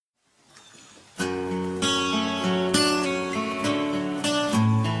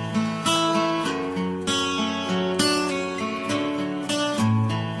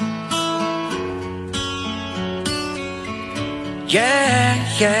Yeah,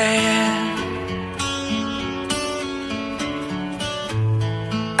 yeah.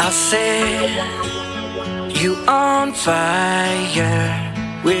 I set you on fire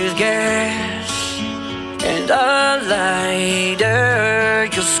with gas and a lighter.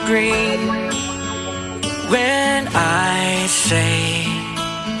 You'll scream when I say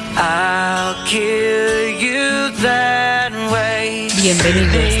I'll kill you that way.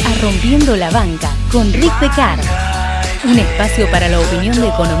 Bienvenidos a Rompiendo la Banca con Rick Pecard, un espacio para la opinión de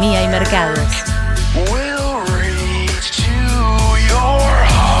economía y mercados.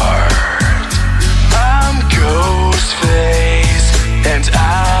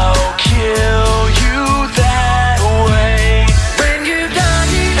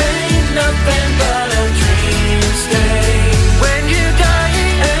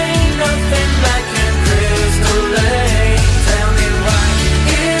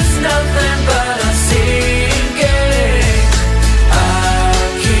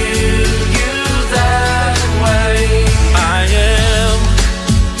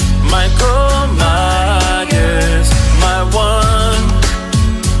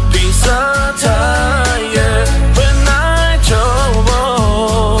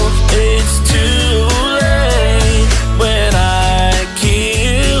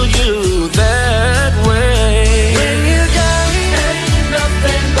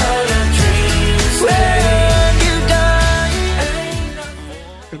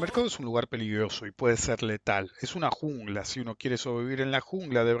 Es un lugar peligroso y puede ser letal. Es una jungla. Si uno quiere sobrevivir en la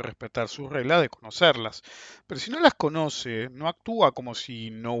jungla, debe respetar sus reglas de conocerlas. Pero si no las conoce, no actúa como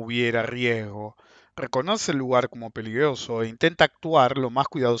si no hubiera riesgo. Reconoce el lugar como peligroso e intenta actuar lo más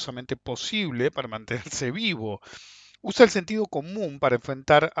cuidadosamente posible para mantenerse vivo. Usa el sentido común para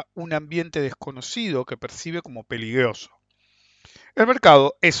enfrentar a un ambiente desconocido que percibe como peligroso. El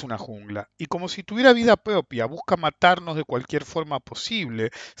mercado es una jungla y como si tuviera vida propia, busca matarnos de cualquier forma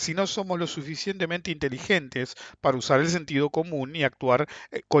posible si no somos lo suficientemente inteligentes para usar el sentido común y actuar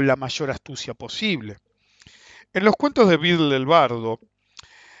con la mayor astucia posible. En los cuentos de Bill el Bardo,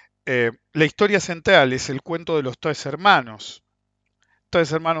 la historia central es el cuento de los tres hermanos.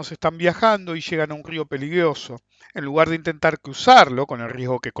 Tres hermanos están viajando y llegan a un río peligroso. En lugar de intentar cruzarlo, con el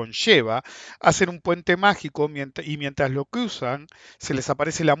riesgo que conlleva, hacen un puente mágico y mientras lo cruzan, se les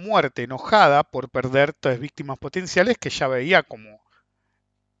aparece la muerte enojada por perder tres víctimas potenciales que ya veía como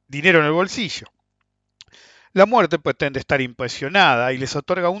dinero en el bolsillo. La muerte pretende estar impresionada y les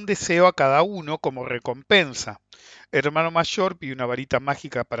otorga un deseo a cada uno como recompensa. El hermano mayor pide una varita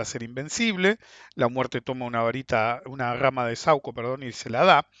mágica para ser invencible. La muerte toma una rama de sauco, y se la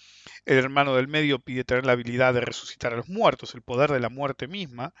da. El hermano del medio pide tener la habilidad de resucitar a los muertos, el poder de la muerte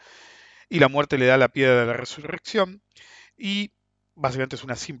misma, y la muerte le da la piedra de la resurrección, y básicamente es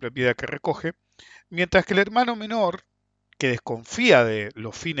una simple piedra que recoge, mientras que el hermano menor, que desconfía de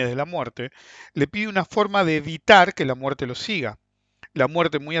los fines de la muerte, le pide una forma de evitar que la muerte lo siga. La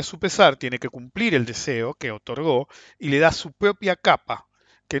muerte, muy a su pesar, tiene que cumplir el deseo que otorgó y le da su propia capa,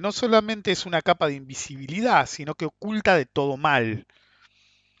 que no solamente es una capa de invisibilidad, sino que oculta de todo mal.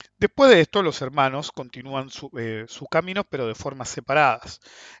 Después de esto, los hermanos continúan sus caminos, pero de formas separadas.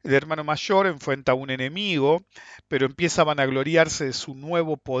 El hermano mayor enfrenta a un enemigo, pero empieza a vanagloriarse de su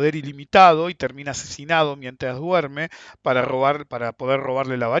nuevo poder ilimitado y termina asesinado mientras duerme para poder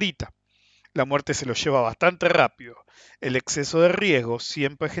robarle la varita. La muerte se lo lleva bastante rápido. El exceso de riesgo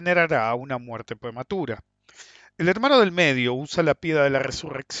siempre generará una muerte prematura. El hermano del medio usa la piedra de la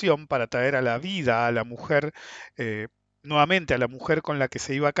resurrección para traer a la vida a la mujer, nuevamente a la mujer con la que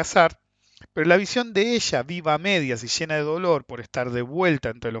se iba a casar, pero la visión de ella, viva a medias y llena de dolor por estar de vuelta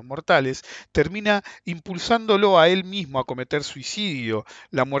entre los mortales, termina impulsándolo a él mismo a cometer suicidio.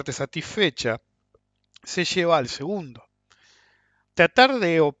 La muerte satisfecha se lleva al segundo. Tratar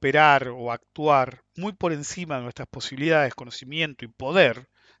de operar o actuar muy por encima de nuestras posibilidades, conocimiento y poder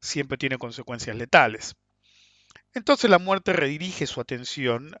siempre tiene consecuencias letales. Entonces la muerte redirige su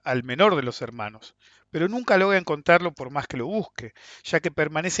atención al menor de los hermanos, pero nunca logra encontrarlo por más que lo busque, ya que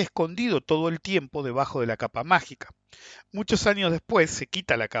permanece escondido todo el tiempo debajo de la capa mágica. Muchos años después se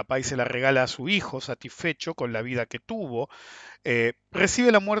quita la capa y se la regala a su hijo, satisfecho con la vida que tuvo.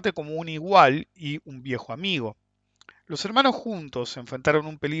 Recibe la muerte como un igual y un viejo amigo. Los hermanos juntos se enfrentaron a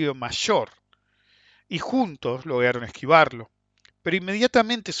un peligro mayor y juntos lograron esquivarlo. Pero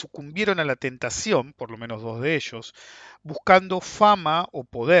inmediatamente sucumbieron a la tentación, por lo menos dos de ellos, buscando fama o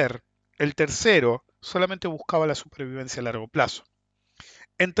poder. El tercero solamente buscaba la supervivencia a largo plazo.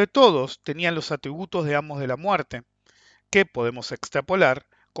 Entre todos tenían los atributos de amos de la muerte, que podemos extrapolar,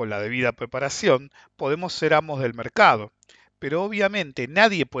 con la debida preparación, podemos ser amos del mercado. Pero obviamente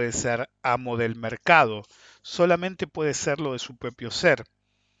nadie puede ser amo del mercado, solamente puede serlo de su propio ser.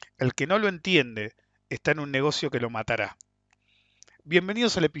 El que no lo entiende está en un negocio que lo matará.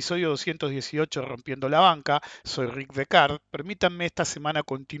 Bienvenidos al episodio 218 de Rompiendo la Banca, soy Rick Decard. Permítanme esta semana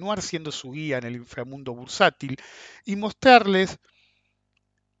continuar siendo su guía en el inframundo bursátil y mostrarles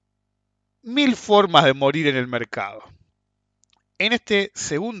 1000 formas de morir en el mercado. En este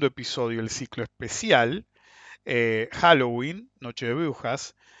segundo episodio del ciclo especial, Halloween, Noche de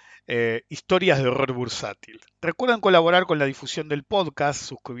Brujas, historias de horror bursátil. Recuerden colaborar con la difusión del podcast,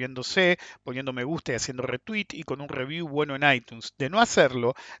 suscribiéndose, poniendo me gusta y haciendo retweet y con un review bueno en iTunes. De no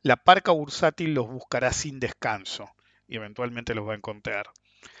hacerlo, la parca bursátil los buscará sin descanso y eventualmente los va a encontrar.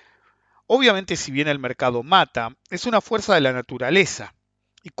 Obviamente, si bien el mercado mata, es una fuerza de la naturaleza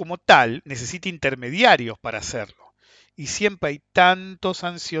y como tal necesita intermediarios para hacerlo. Y siempre hay tantos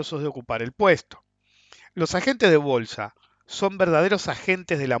ansiosos de ocupar el puesto. Los agentes de bolsa son verdaderos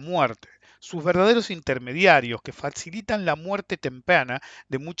agentes de la muerte, sus verdaderos intermediarios que facilitan la muerte temprana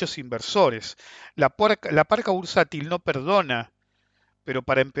de muchos inversores. La parca bursátil no perdona, pero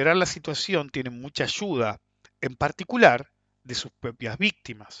para empeorar la situación tienen mucha ayuda, en particular de sus propias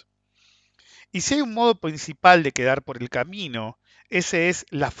víctimas. Y si hay un modo principal de quedar por el camino, ese es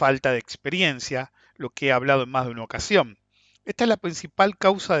la falta de experiencia, lo que he hablado en más de una ocasión. Esta es la principal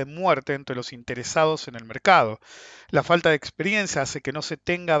causa de muerte entre los interesados en el mercado. La falta de experiencia hace que no se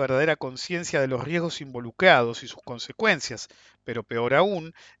tenga verdadera conciencia de los riesgos involucrados y sus consecuencias, pero peor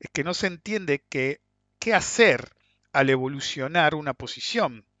aún es que no se entiende qué hacer al evolucionar una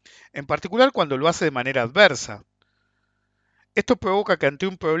posición, en particular cuando lo hace de manera adversa. Esto provoca que ante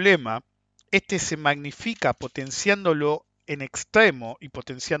un problema, este se magnifica potenciándolo en extremo y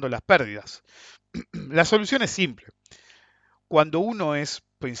potenciando las pérdidas. La solución es simple. Cuando uno es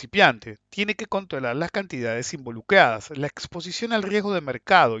principiante, tiene que controlar las cantidades involucradas, la exposición al riesgo de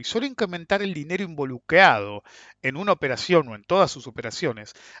mercado y solo incrementar el dinero involucrado en una operación o en todas sus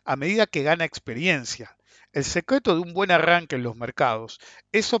operaciones a medida que gana experiencia. El secreto de un buen arranque en los mercados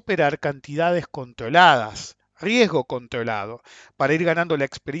es operar cantidades controladas, riesgo controlado, para ir ganando la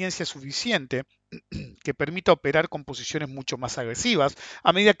experiencia suficiente que permita operar con posiciones mucho más agresivas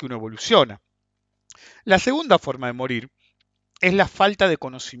a medida que uno evoluciona. La segunda forma de morir es la falta de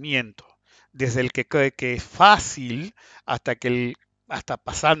conocimiento, desde el que cree que es fácil hasta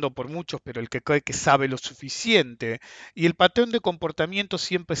pasando por muchos, pero el que cree que sabe lo suficiente, y el patrón de comportamiento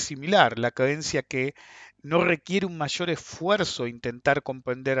siempre es similar, la creencia que no requiere un mayor esfuerzo intentar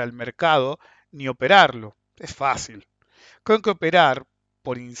comprender al mercado ni operarlo, es fácil. Creo que operar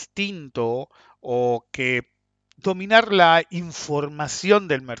por instinto o que dominar la información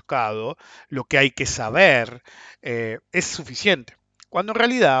del mercado, lo que hay que saber, es suficiente. Cuando en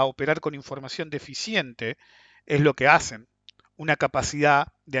realidad operar con información deficiente es lo que hacen. Una capacidad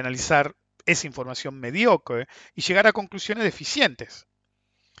de analizar esa información mediocre y llegar a conclusiones deficientes.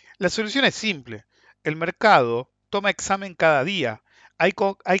 La solución es simple. El mercado toma examen cada día.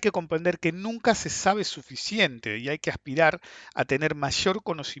 Hay que comprender que nunca se sabe suficiente y hay que aspirar a tener mayor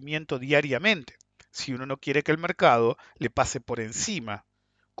conocimiento diariamente, si uno no quiere que el mercado le pase por encima,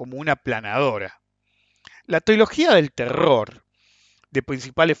 como una planadora. La trilogía del terror, de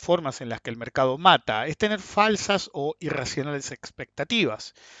principales formas en las que el mercado mata, es tener falsas o irracionales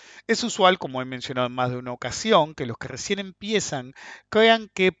expectativas. Es usual, como he mencionado en más de una ocasión, que los que recién empiezan crean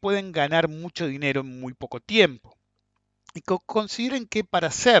que pueden ganar mucho dinero en muy poco tiempo y que consideren que para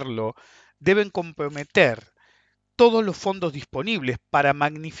hacerlo deben comprometer todos los fondos disponibles para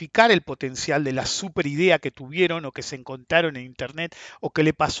magnificar el potencial de la super idea que tuvieron o que se encontraron en Internet o que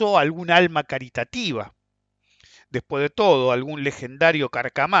le pasó a algún alma caritativa. Después de todo, algún legendario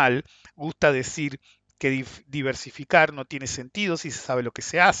carcamal gusta decir que diversificar no tiene sentido si se sabe lo que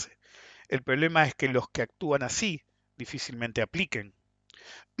se hace. El problema es que los que actúan así difícilmente apliquen.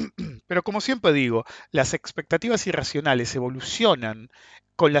 Pero como siempre digo, las expectativas irracionales evolucionan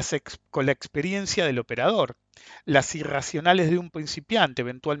con la experiencia del operador. Las irracionales de un principiante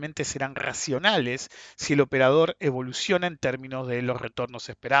eventualmente serán racionales si el operador evoluciona en términos de los retornos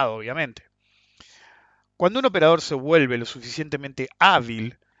esperados, obviamente. Cuando un operador se vuelve lo suficientemente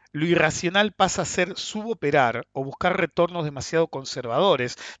hábil, lo irracional pasa a ser suboperar o buscar retornos demasiado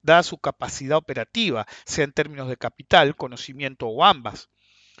conservadores, dada su capacidad operativa, sea en términos de capital, conocimiento o ambas.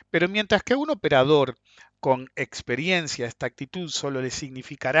 Pero mientras que a un operador con experiencia esta actitud solo le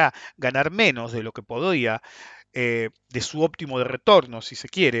significará ganar menos de lo que podría, de su óptimo de retorno, si se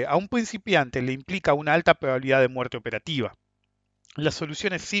quiere, a un principiante le implica una alta probabilidad de muerte operativa. La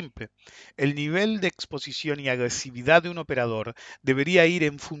solución es simple. El nivel de exposición y agresividad de un operador debería ir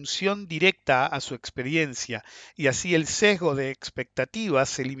en función directa a su experiencia y así el sesgo de expectativas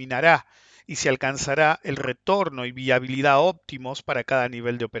se eliminará y se alcanzará el retorno y viabilidad óptimos para cada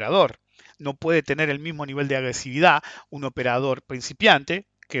nivel de operador. No puede tener el mismo nivel de agresividad un operador principiante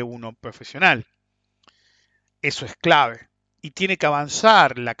que uno profesional. Eso es clave. Y tiene que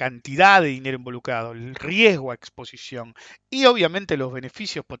avanzar la cantidad de dinero involucrado, el riesgo a exposición y obviamente los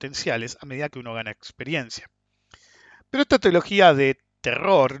beneficios potenciales a medida que uno gana experiencia. Pero esta teología de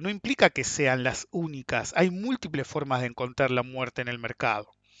terror no implica que sean las únicas. Hay múltiples formas de encontrar la muerte en el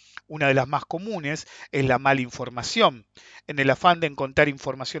mercado. Una de las más comunes es la mala información. En el afán de encontrar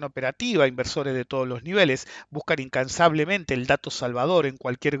información operativa, inversores de todos los niveles buscan incansablemente el dato salvador en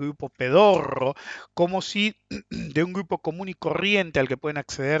cualquier grupo pedorro, como si de un grupo común y corriente al que pueden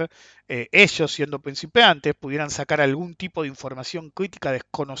acceder ellos siendo principiantes pudieran sacar algún tipo de información crítica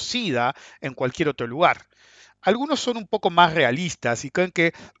desconocida en cualquier otro lugar. Algunos son un poco más realistas y creen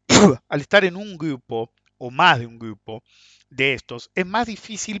que al estar en un grupo o más de un grupo de estos, es más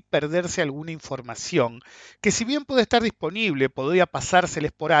difícil perderse alguna información que si bien puede estar disponible, podría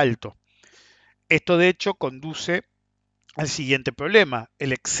pasárseles por alto. Esto de hecho conduce al siguiente problema,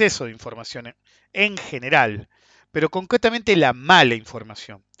 el exceso de información en general, pero concretamente la mala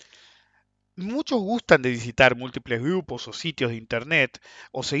información. Muchos gustan de visitar múltiples grupos o sitios de Internet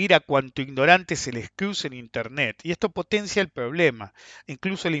o seguir a cuanto ignorante se les cruce en Internet, y esto potencia el problema.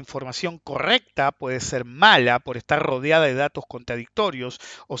 Incluso la información correcta puede ser mala por estar rodeada de datos contradictorios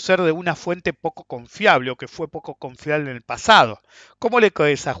o ser de una fuente poco confiable o que fue poco confiable en el pasado. ¿Cómo le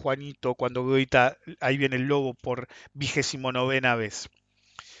caes a Juanito cuando grita ahí viene el lobo por 29ª vez?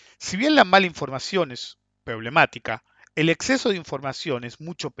 Si bien la mala información es problemática, el exceso de información es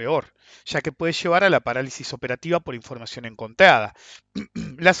mucho peor, ya que puede llevar a la parálisis operativa por información encontrada.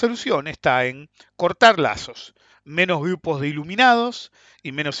 La solución está en cortar lazos. Menos grupos de iluminados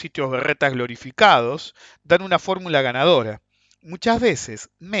y menos sitios berretas glorificados dan una fórmula ganadora. Muchas veces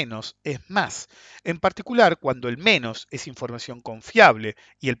menos es más, en particular cuando el menos es información confiable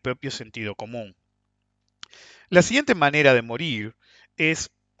y el propio sentido común. La siguiente manera de morir es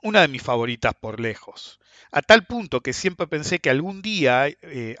una de mis favoritas por lejos, a tal punto que siempre pensé que algún día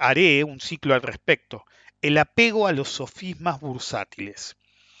haré un ciclo al respecto, el apego a los sofismas bursátiles.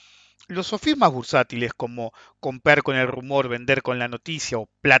 Los sofismas bursátiles como comprar con el rumor, vender con la noticia o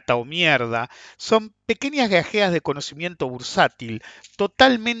plata o mierda son pequeñas gajeas de conocimiento bursátil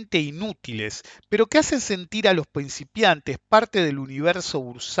totalmente inútiles, pero que hacen sentir a los principiantes parte del universo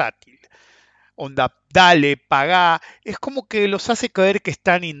bursátil. Onda, dale, pagá, es como que los hace creer que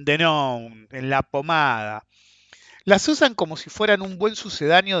están in the known, en la pomada. Las usan como si fueran un buen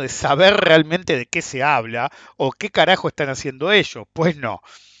sucedáneo de saber realmente de qué se habla o qué carajo están haciendo ellos. Pues no.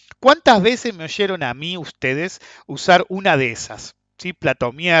 ¿Cuántas veces me oyeron a mí ustedes usar una de esas? ¿Sí?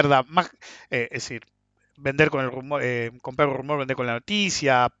 Plato mierda, más, es decir, vender con el rumor, comprar con el rumor, vender con la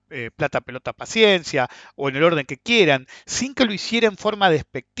noticia, plata, pelota, paciencia, o en el orden que quieran, sin que lo hiciera en forma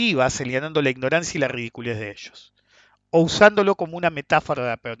despectiva, señalando la ignorancia y la ridiculez de ellos. O usándolo como una metáfora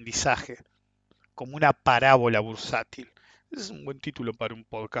de aprendizaje, como una parábola bursátil. Ese es un buen título para un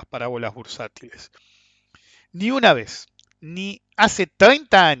podcast, parábolas bursátiles. Ni una vez, ni hace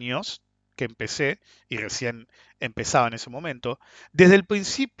 30 años que empecé, y recién empezaba en ese momento, desde el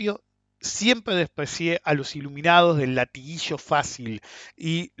principio siempre desprecié a los iluminados del latiguillo fácil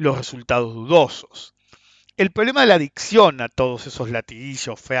y los resultados dudosos. El problema de la adicción a todos esos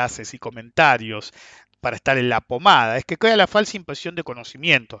latiguillos, frases y comentarios para estar en la pomada es que crea la falsa impresión de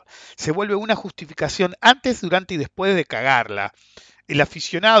conocimiento. Se vuelve una justificación antes, durante y después de cagarla. El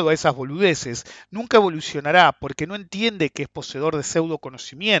aficionado a esas boludeces nunca evolucionará porque no entiende que es poseedor de pseudo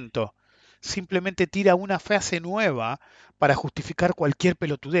conocimiento. Simplemente tira una frase nueva para justificar cualquier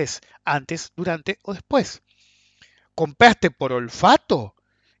pelotudez, antes, durante o después. ¿Compraste por olfato?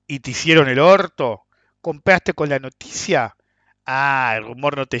 ¿Y te hicieron el orto? ¿Compraste con la noticia? Ah, el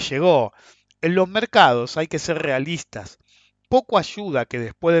rumor no te llegó. En los mercados hay que ser realistas. Poco ayuda que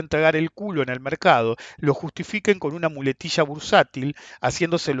después de entregar el culo en el mercado lo justifiquen con una muletilla bursátil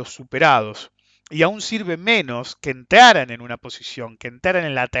haciéndose los superados. Y aún sirve menos que entraran en una posición, que entraran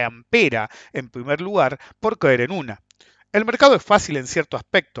en la trampera en primer lugar por caer en una. El mercado es fácil en cierto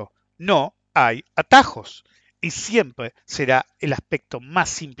aspecto, no hay atajos y siempre será el aspecto más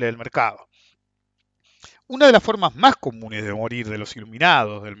simple del mercado. Una de las formas más comunes de morir de los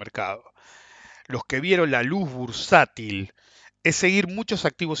iluminados del mercado, los que vieron la luz bursátil, es seguir muchos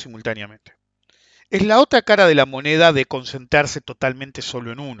activos simultáneamente. Es la otra cara de la moneda de concentrarse totalmente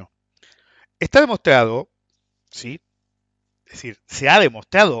solo en uno. Está demostrado, ¿sí? Es decir, se ha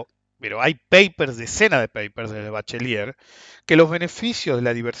demostrado, pero hay papers, decenas de papers de Bachelier, que los beneficios de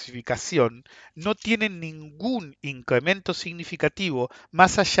la diversificación no tienen ningún incremento significativo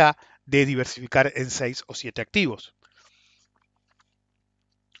más allá de diversificar en 6 o 7 activos.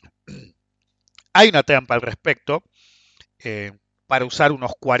 Hay una trampa al respecto para usar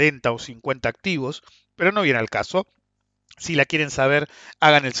unos 40 o 50 activos, pero no viene al caso. Si la quieren saber,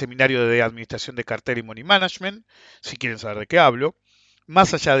 hagan el seminario de Administración de Cartera y Money Management, si quieren saber de qué hablo.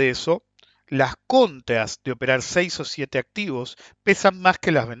 Más allá de eso, las contras de operar 6 o 7 activos pesan más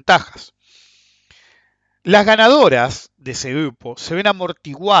que las ventajas. Las ganadoras de ese grupo se ven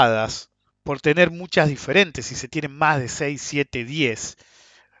amortiguadas por tener muchas diferentes. Si se tienen más de 6, 7, 10,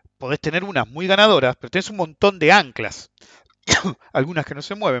 podés tener unas muy ganadoras, pero tenés un montón de anclas. Algunas que no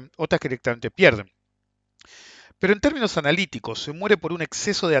se mueven, otras que directamente pierden. Pero en términos analíticos, se muere por un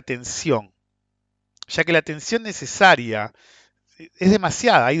exceso de atención, ya que la atención necesaria es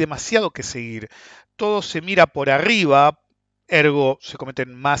demasiada, hay demasiado que seguir. Todo se mira por arriba, ergo se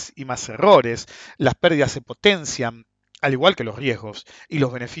cometen más y más errores, las pérdidas se potencian, al igual que los riesgos, y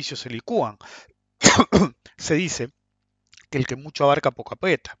los beneficios se licúan. Se dice que el que mucho abarca poco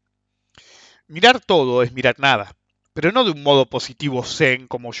aprieta. Mirar todo es mirar nada, pero no de un modo positivo zen,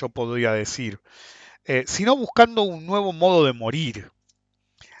 como yo podría decir, sino buscando un nuevo modo de morir.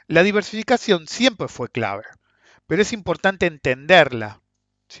 La diversificación siempre fue clave, pero es importante entenderla,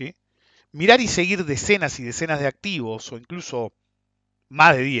 ¿sí? Mirar y seguir decenas y decenas de activos, o incluso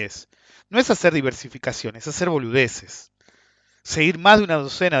más de 10, no es hacer diversificación, es hacer boludeces. Seguir más de una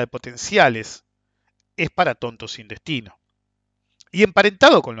docena de potenciales es para tontos sin destino. Y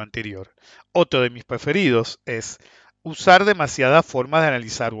emparentado con lo anterior, otro de mis preferidos es usar demasiadas formas de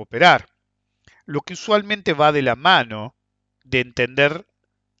analizar u operar, lo que usualmente va de la mano de entender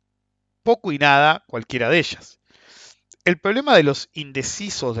poco y nada cualquiera de ellas. El problema de los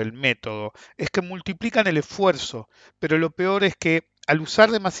indecisos del método es que multiplican el esfuerzo, pero lo peor es que al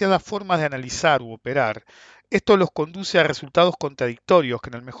usar demasiadas formas de analizar u operar, esto los conduce a resultados contradictorios que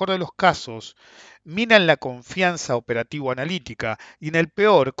en el mejor de los casos minan la confianza operativo-analítica y en el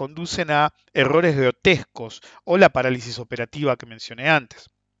peor conducen a errores grotescos o la parálisis operativa que mencioné antes.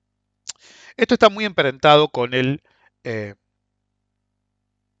 Esto está muy emparentado con el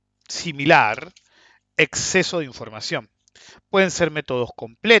similar exceso de información. Pueden ser métodos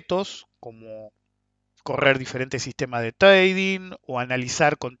completos, como correr diferentes sistemas de trading o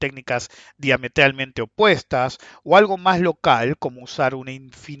analizar con técnicas diametralmente opuestas, o algo más local, como usar una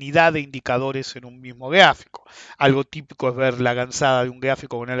infinidad de indicadores en un mismo gráfico. Algo típico es ver la gansada de un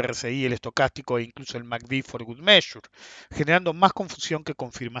gráfico con el RSI, el estocástico e incluso el MACD for Good Measure, generando más confusión que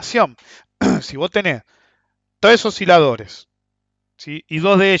confirmación. Si vos tenés 3 osciladores, ¿sí? Y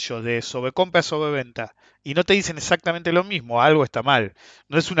 2 de ellos de sobrecompra, sobreventa, y no te dicen exactamente lo mismo, algo está mal.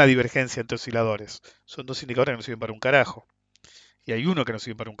 No es una divergencia entre osciladores. Son 2 indicadores que no sirven para un carajo. Y hay uno que no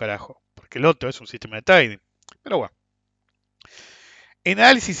sirve para un carajo, porque el otro es un sistema de trading. Pero bueno. En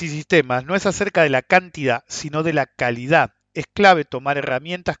análisis y sistemas no es acerca de la cantidad, sino de la calidad. Es clave tomar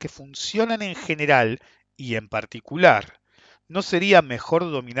herramientas que funcionan en general y en particular. ¿No sería mejor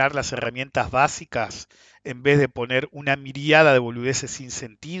dominar las herramientas básicas en vez de poner una miriada de boludeces sin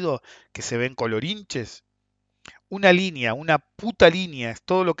sentido que se ven colorinches? Una línea, una puta línea es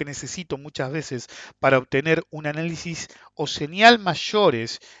todo lo que necesito muchas veces para obtener un análisis o señal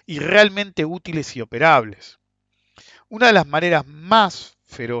mayores y realmente útiles y operables. Una de las maneras más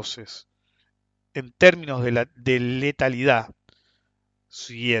feroces en términos de letalidad,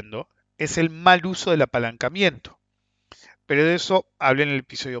 siguiendo, es el mal uso del apalancamiento. Pero de eso hablé en el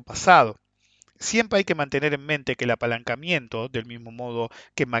episodio pasado. Siempre hay que mantener en mente que el apalancamiento, del mismo modo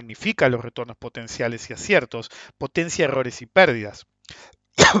que magnifica los retornos potenciales y aciertos, potencia errores y pérdidas.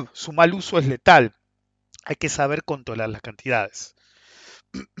 Su mal uso es letal. Hay que saber controlar las cantidades.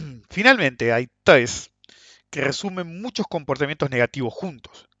 Finalmente, hay 3 que resumen muchos comportamientos negativos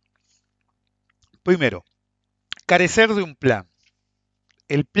juntos. Primero, carecer de un plan.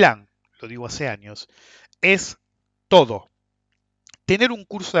 El plan, lo digo hace años, es todo. Tener un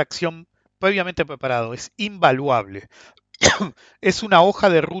curso de acción previamente preparado es invaluable. Es una hoja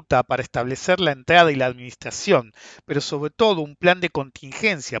de ruta para establecer la entrada y la administración, pero sobre todo un plan de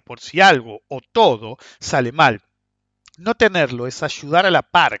contingencia por si algo o todo sale mal. No tenerlo es ayudar a la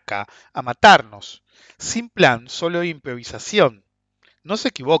parca a matarnos. Sin plan solo hay improvisación. No se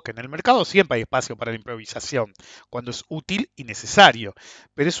equivoquen, en el mercado siempre hay espacio para la improvisación, cuando es útil y necesario,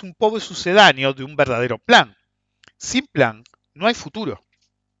 pero es un pobre sucedáneo de un verdadero plan. Sin plan no hay futuro.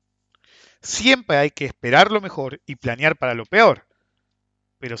 Siempre hay que esperar lo mejor y planear para lo peor.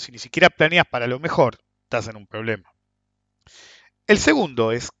 Pero si ni siquiera planeas para lo mejor, estás en un problema. El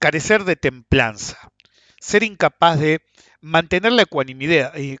segundo es carecer de templanza. Ser incapaz de mantener la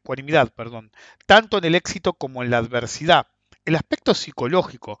ecuanimidad, tanto en el éxito como en la adversidad. El aspecto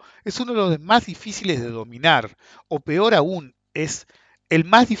psicológico es uno de los más difíciles de dominar, o peor aún, es el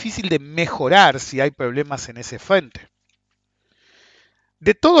más difícil de mejorar si hay problemas en ese frente.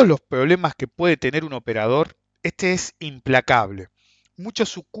 De todos los problemas que puede tener un operador, este es implacable. Muchos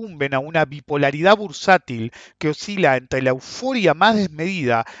sucumben a una bipolaridad bursátil que oscila entre la euforia más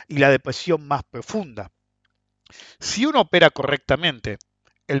desmedida y la depresión más profunda. Si uno opera correctamente,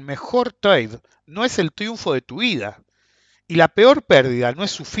 el mejor trade no es el triunfo de tu vida, y la peor pérdida no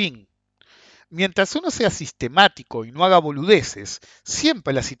es su fin. Mientras uno sea sistemático y no haga boludeces,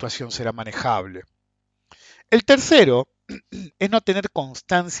 siempre la situación será manejable. El tercero es no tener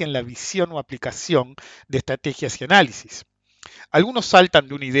constancia en la visión o aplicación de estrategias y análisis. Algunos saltan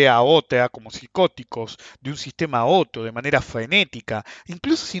de una idea a otra como psicóticos, de un sistema a otro de manera frenética,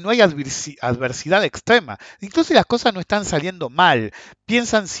 incluso si no hay adversidad extrema, incluso si las cosas no están saliendo mal.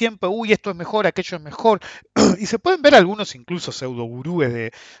 Piensan siempre, uy, esto es mejor, aquello es mejor, y se pueden ver algunos incluso pseudogurúes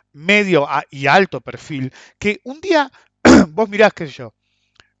de medio y alto perfil, que un día vos mirás, qué sé yo,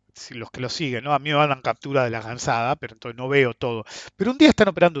 si los que lo siguen, ¿no? A mí me mandan captura de la gansada, pero entonces no veo todo. Pero un día están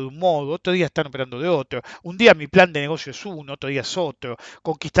operando de un modo, otro día están operando de otro. Un día mi plan de negocio es uno, otro día es otro.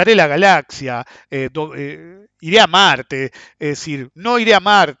 Conquistaré la galaxia, iré a Marte, es decir, no iré a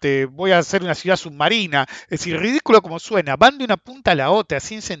Marte, voy a hacer una ciudad submarina. Es decir, ridículo como suena, van de una punta a la otra,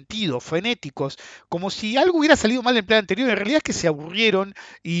 sin sentido, frenéticos, como si algo hubiera salido mal en el plan anterior. En realidad es que se aburrieron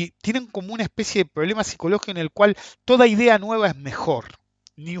y tienen como una especie de problema psicológico en el cual toda idea nueva es mejor.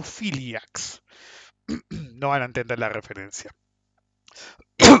 Newphiliacs. No van a entender la referencia.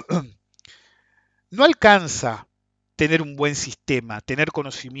 No alcanza tener un buen sistema, tener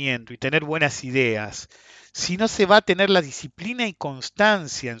conocimiento y tener buenas ideas, si no se va a tener la disciplina y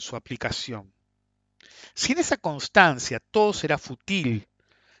constancia en su aplicación. Sin esa constancia todo será fútil,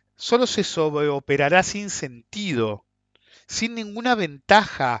 solo se sobreoperará sin sentido, sin ninguna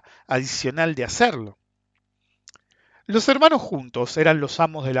ventaja adicional de hacerlo. Los hermanos juntos eran los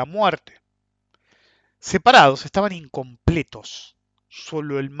amos de la muerte. Separados estaban incompletos.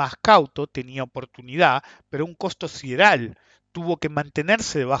 Solo el más cauto tenía oportunidad, pero a un costo sideral. Tuvo que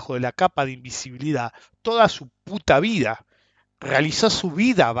mantenerse debajo de la capa de invisibilidad toda su puta vida. Realizó su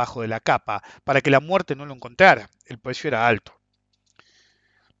vida abajo de la capa para que la muerte no lo encontrara. El precio era alto.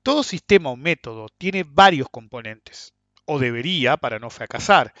 Todo sistema o método tiene varios componentes. O debería, para no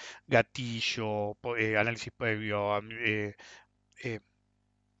fracasar. Gatillo, análisis previo,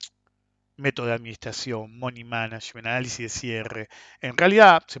 método de administración, money management, análisis de cierre. En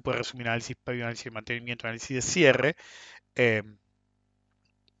realidad, se puede resumir análisis previo, análisis de mantenimiento, análisis de cierre.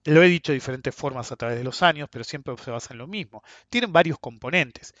 Lo he dicho de diferentes formas a través de los años, pero siempre se basa en lo mismo. Tienen varios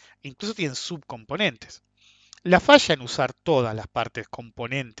componentes, incluso tienen subcomponentes. La falla en usar todas las partes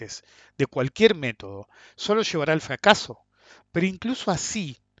componentes de cualquier método solo llevará al fracaso, pero incluso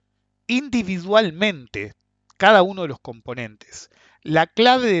así, individualmente, cada uno de los componentes, la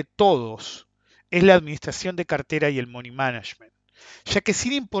clave de todos es la administración de cartera y el money management, ya que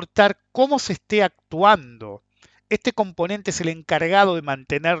sin importar cómo se esté actuando, este componente es el encargado de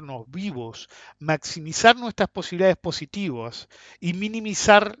mantenernos vivos, maximizar nuestras posibilidades positivas y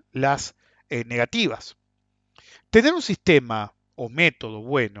minimizar las negativas. Tener un sistema o método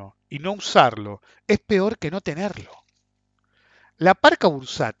bueno y no usarlo es peor que no tenerlo. La parca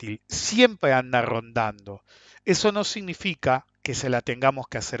bursátil siempre anda rondando. Eso no significa que se la tengamos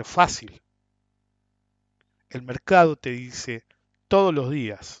que hacer fácil. El mercado te dice todos los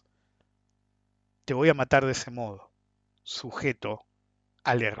días, te voy a matar de ese modo, sujeto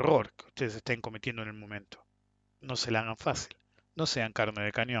al error que ustedes estén cometiendo en el momento. No se la hagan fácil, no sean carne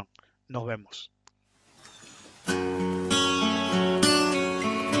de cañón. Nos vemos.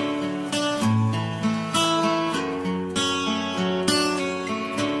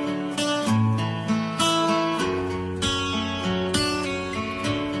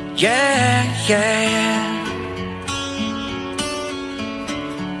 Yeah, yeah.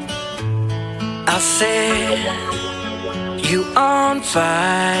 I said you on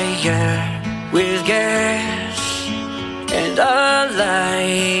fire with gas and a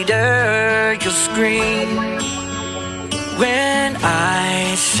lighter. You'll scream when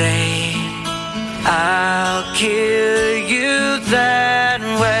I say I'll kill you that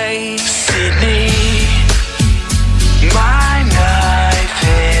way. Sydney, my knife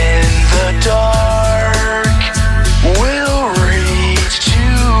in the dark will reach to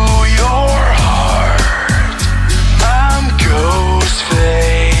your heart. I'm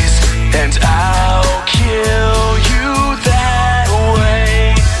Ghostface and I'll kill you that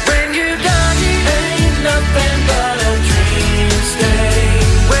way. When you die, ain't nothing but a dream stay.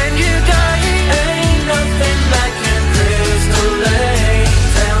 When you die, ain't nothing like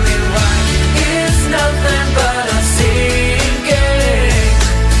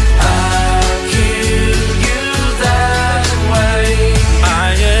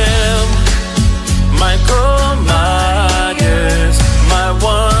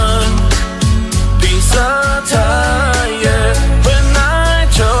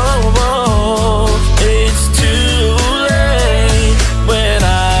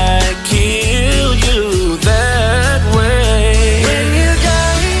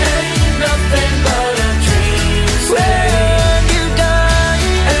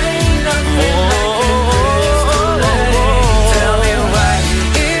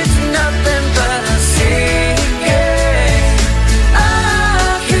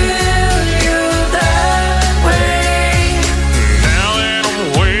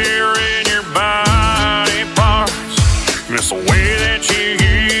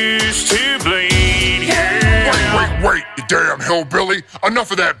hillbilly.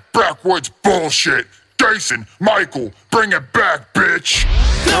 Enough of that backwoods bullshit. Jason, Michael, bring it back, bitch.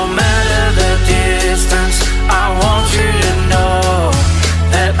 No matter the distance, I want you to know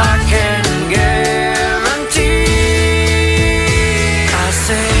that I can guarantee. I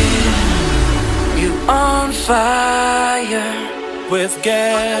say you on fire with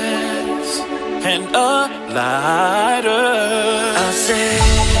gas and a lighter. I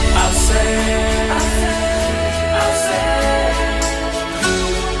say